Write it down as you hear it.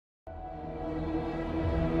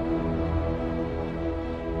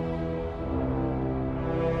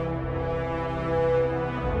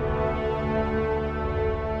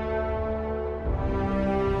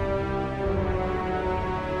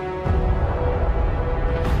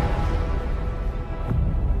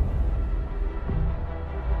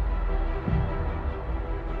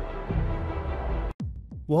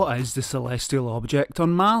What is the celestial object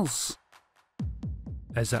on Mars?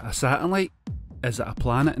 Is it a satellite? Is it a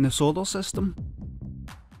planet in the solar system?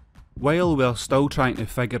 While we're still trying to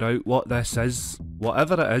figure out what this is,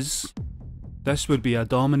 whatever it is, this would be a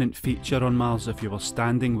dominant feature on Mars if you were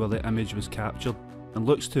standing where the image was captured, and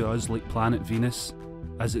looks to us like planet Venus,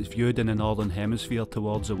 as it's viewed in the northern hemisphere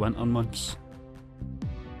towards the winter months.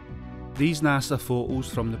 These NASA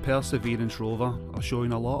photos from the Perseverance rover are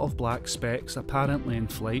showing a lot of black specks apparently in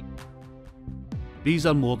flight. These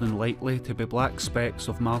are more than likely to be black specks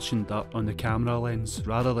of Martian dirt on the camera lens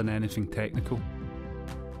rather than anything technical.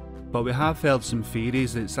 But we have heard some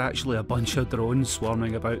theories that it's actually a bunch of drones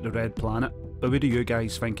swarming about the red planet, but what do you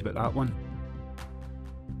guys think about that one?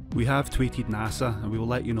 We have tweeted NASA and we will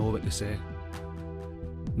let you know what they say.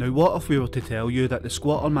 Now what if we were to tell you that the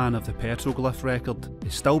squatter man of the petroglyph record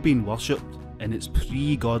is still being worshipped in its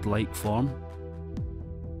pre-godlike form?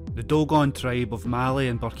 The Dogon tribe of Mali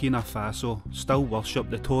and Burkina Faso still worship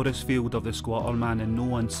the Taurus field of the squatter man in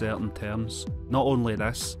no uncertain terms. Not only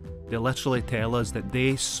this, they literally tell us that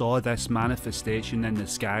they saw this manifestation in the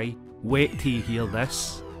sky. Wait till you hear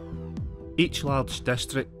this. Each large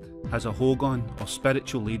district has a Hogon or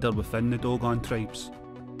spiritual leader within the Dogon tribes,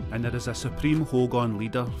 and there is a supreme Hogon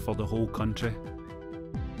leader for the whole country.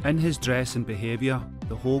 In his dress and behaviour,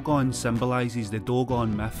 the Hogon symbolises the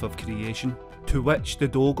Dogon myth of creation, to which the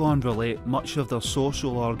Dogon relate much of their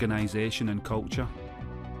social organisation and culture.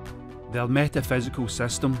 Their metaphysical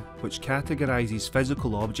system, which categorises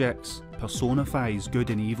physical objects, personifies good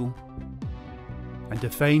and evil, and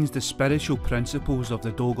defines the spiritual principles of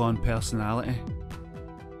the Dogon personality.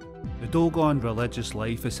 The Dogon religious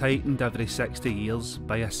life is heightened every 60 years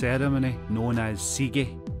by a ceremony known as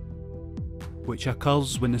Sige, which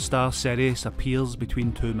occurs when the star Sirius appears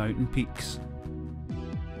between two mountain peaks.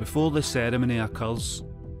 Before the ceremony occurs,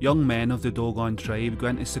 young men of the Dogon tribe go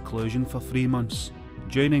into seclusion for 3 months.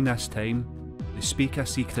 During this time, they speak a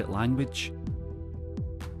secret language.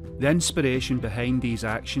 The inspiration behind these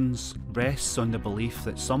actions rests on the belief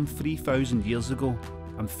that some 3,000 years ago,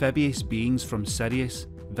 amphibious beings from Sirius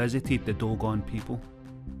visited the Dogon people.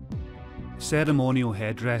 The ceremonial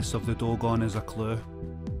headdress of the Dogon is a clue.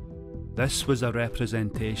 This was a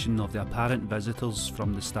representation of the apparent visitors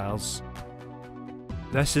from the stars.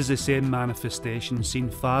 This is the same manifestation seen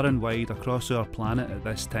far and wide across our planet at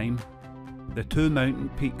this time. The two mountain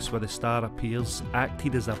peaks where the star appears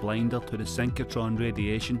acted as a blinder to the synchrotron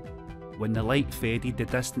radiation. When the light faded, the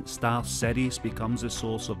distant star Sirius becomes the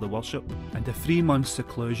source of the worship, and the 3-month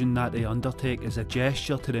seclusion that they undertake is a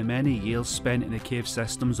gesture to the many years spent in the cave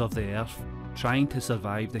systems of the Earth, trying to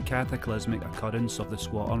survive the cataclysmic occurrence of the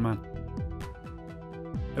squatter man.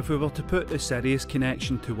 If we were to put the Sirius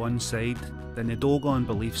connection to one side, then the Dogon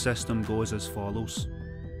belief system goes as follows.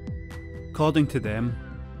 According to them,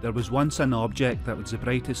 there was once an object that was the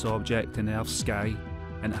brightest object in Earth's sky,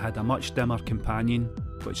 and it had a much dimmer companion,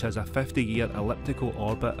 which has a 50-year elliptical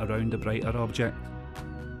orbit around the brighter object.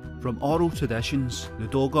 From oral traditions, the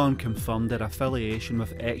Dogon confirmed their affiliation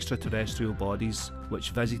with extraterrestrial bodies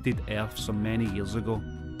which visited Earth some many years ago.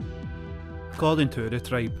 According to the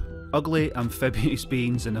tribe, ugly amphibious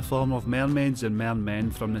beings in the form of mermaids and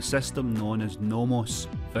mermen from the system known as Nomos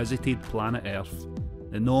visited planet Earth.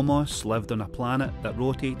 The Nomos lived on a planet that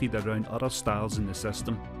rotated around other stars in the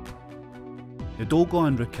system. The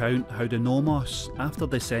Dogon recount how the Nomos, after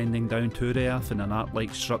descending down to the Earth in an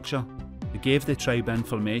ark-like structure, they gave the tribe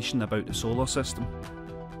information about the solar system.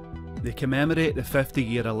 They commemorate the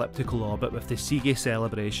 50-year elliptical orbit with the Sige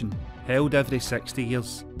celebration, held every 60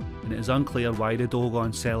 years, and it is unclear why the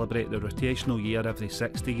Dogon celebrate the rotational year every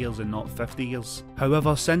 60 years and not 50 years.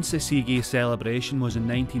 However, since the Sige celebration was in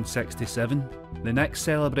 1967, the next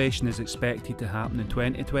celebration is expected to happen in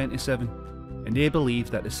 2027, and they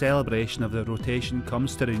believe that the celebration of the rotation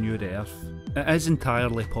comes to renew the Earth. It is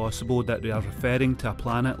entirely possible that they are referring to a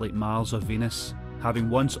planet like Mars or Venus, having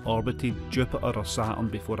once orbited Jupiter or Saturn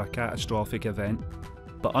before a catastrophic event,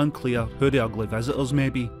 but unclear who the ugly visitors may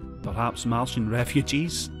be, perhaps Martian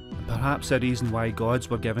refugees, and perhaps a reason why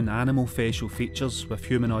gods were given animal facial features with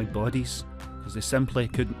humanoid bodies, because they simply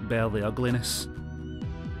couldn't bear the ugliness.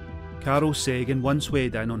 Carl Sagan once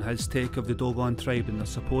weighed in on his take of the Dogon tribe and their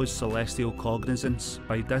supposed celestial cognizance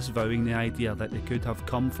by disavowing the idea that they could have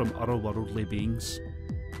come from otherworldly beings.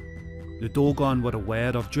 The Dogon were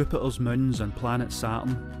aware of Jupiter's moons and planet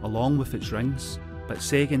Saturn, along with its rings, but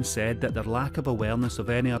Sagan said that their lack of awareness of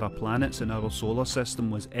any other planets in our solar system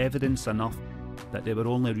was evidence enough that they were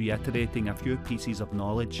only reiterating a few pieces of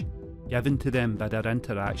knowledge given to them by their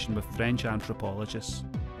interaction with French anthropologists.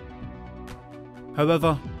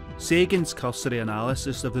 However, Sagan's cursory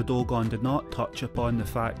analysis of the Dogon did not touch upon the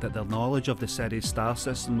fact that their knowledge of the Ceres star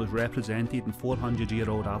system was represented in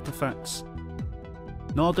 400-year-old artefacts.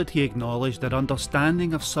 Nor did he acknowledge their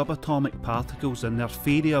understanding of subatomic particles and their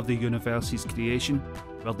theory of the universe's creation,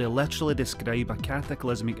 where they literally describe a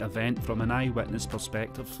cataclysmic event from an eyewitness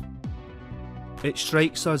perspective. It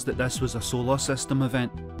strikes us that this was a solar system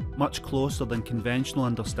event, much closer than conventional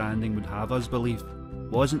understanding would have us believe.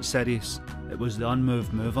 It wasn't Sirius, it was the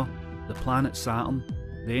unmoved mover, the planet Saturn,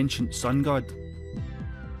 the ancient sun god.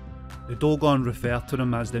 The Dogon referred to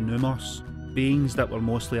them as the Numos, beings that were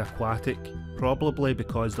mostly aquatic, probably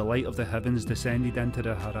because the light of the heavens descended into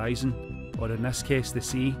the horizon, or in this case the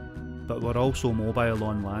sea, but were also mobile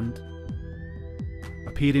on land.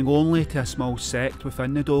 Appearing only to a small sect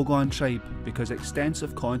within the Dogon tribe because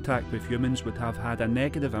extensive contact with humans would have had a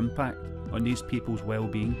negative impact on these people's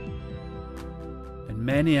well-being. In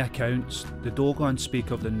many accounts, the Dogon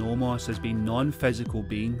speak of the Nomos as being non-physical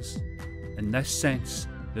beings. In this sense,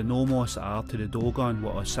 the Nomos are to the Dogon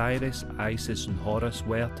what Osiris, Isis and Horus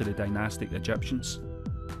were to the dynastic Egyptians.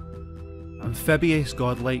 Amphibious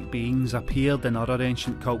godlike beings appeared in other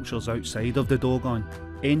ancient cultures outside of the Dogon.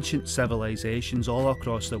 Ancient civilizations all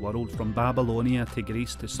across the world, from Babylonia to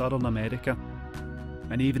Greece to Southern America,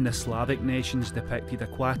 and even the Slavic nations depicted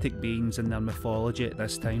aquatic beings in their mythology at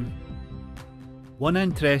this time. One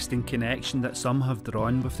interesting connection that some have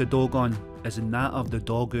drawn with the Dogon is in that of the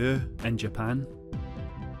Dogu in Japan.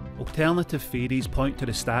 Alternative theories point to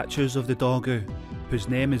the statues of the Dogu, whose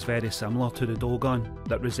name is very similar to the Dogon,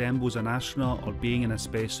 that resembles an astronaut or being in a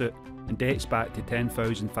spacesuit and dates back to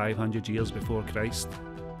 10,500 years before Christ.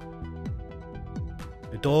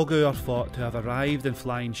 The Dogu are thought to have arrived in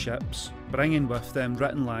flying ships, bringing with them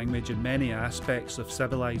written language and many aspects of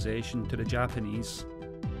civilization to the Japanese.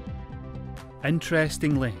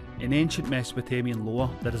 Interestingly, in ancient Mesopotamian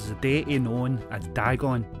lore there is a deity known as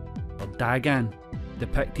Dagon, or Dagan,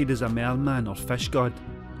 depicted as a merman or fish god,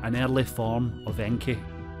 an early form of Enki.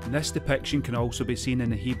 And this depiction can also be seen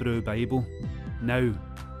in the Hebrew Bible. Now,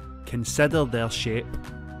 consider their shape.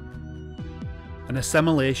 An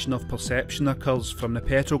assimilation of perception occurs from the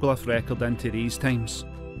petroglyph record into these times.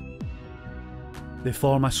 They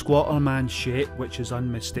form a squatter man's shape which is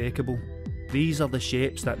unmistakable. These are the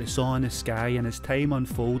shapes that they saw in the sky, and as time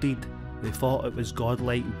unfolded, they thought it was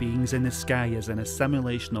godlike beings in the sky as an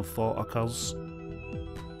assimilation of thought occurs.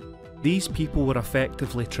 These people were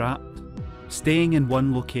effectively trapped, staying in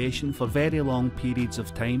one location for very long periods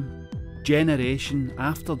of time, generation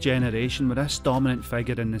after generation, with this dominant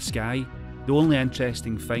figure in the sky the only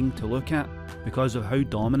interesting thing to look at because of how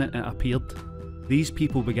dominant it appeared. These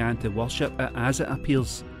people began to worship it as it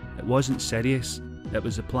appears. It wasn't Sirius, it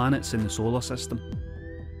was the planets in the solar system.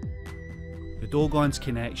 The Dogon's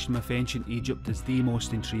connection with ancient Egypt is the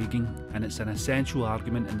most intriguing, and it's an essential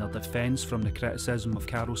argument in their defence from the criticism of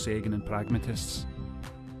Carl Sagan and pragmatists.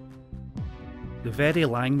 The very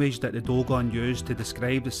language that the Dogon used to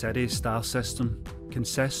describe the Sirius star system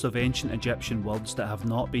consists of ancient Egyptian words that have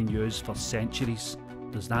not been used for centuries.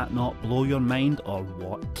 Does that not blow your mind, or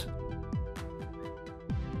what?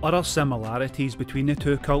 Other similarities between the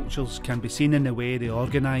two cultures can be seen in the way they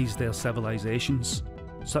organised their civilizations,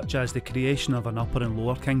 such as the creation of an upper and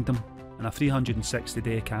lower kingdom and a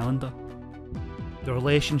 360-day calendar. The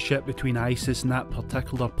relationship between Isis and that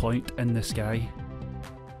particular point in the sky.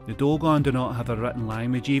 The Dogon do not have a written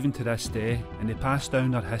language even to this day, and they pass down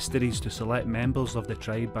their histories to select members of the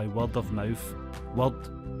tribe by word of mouth,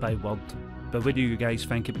 word by word. But what do you guys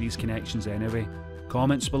think about these connections anyway?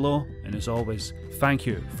 Comments below, and as always, thank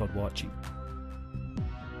you for watching.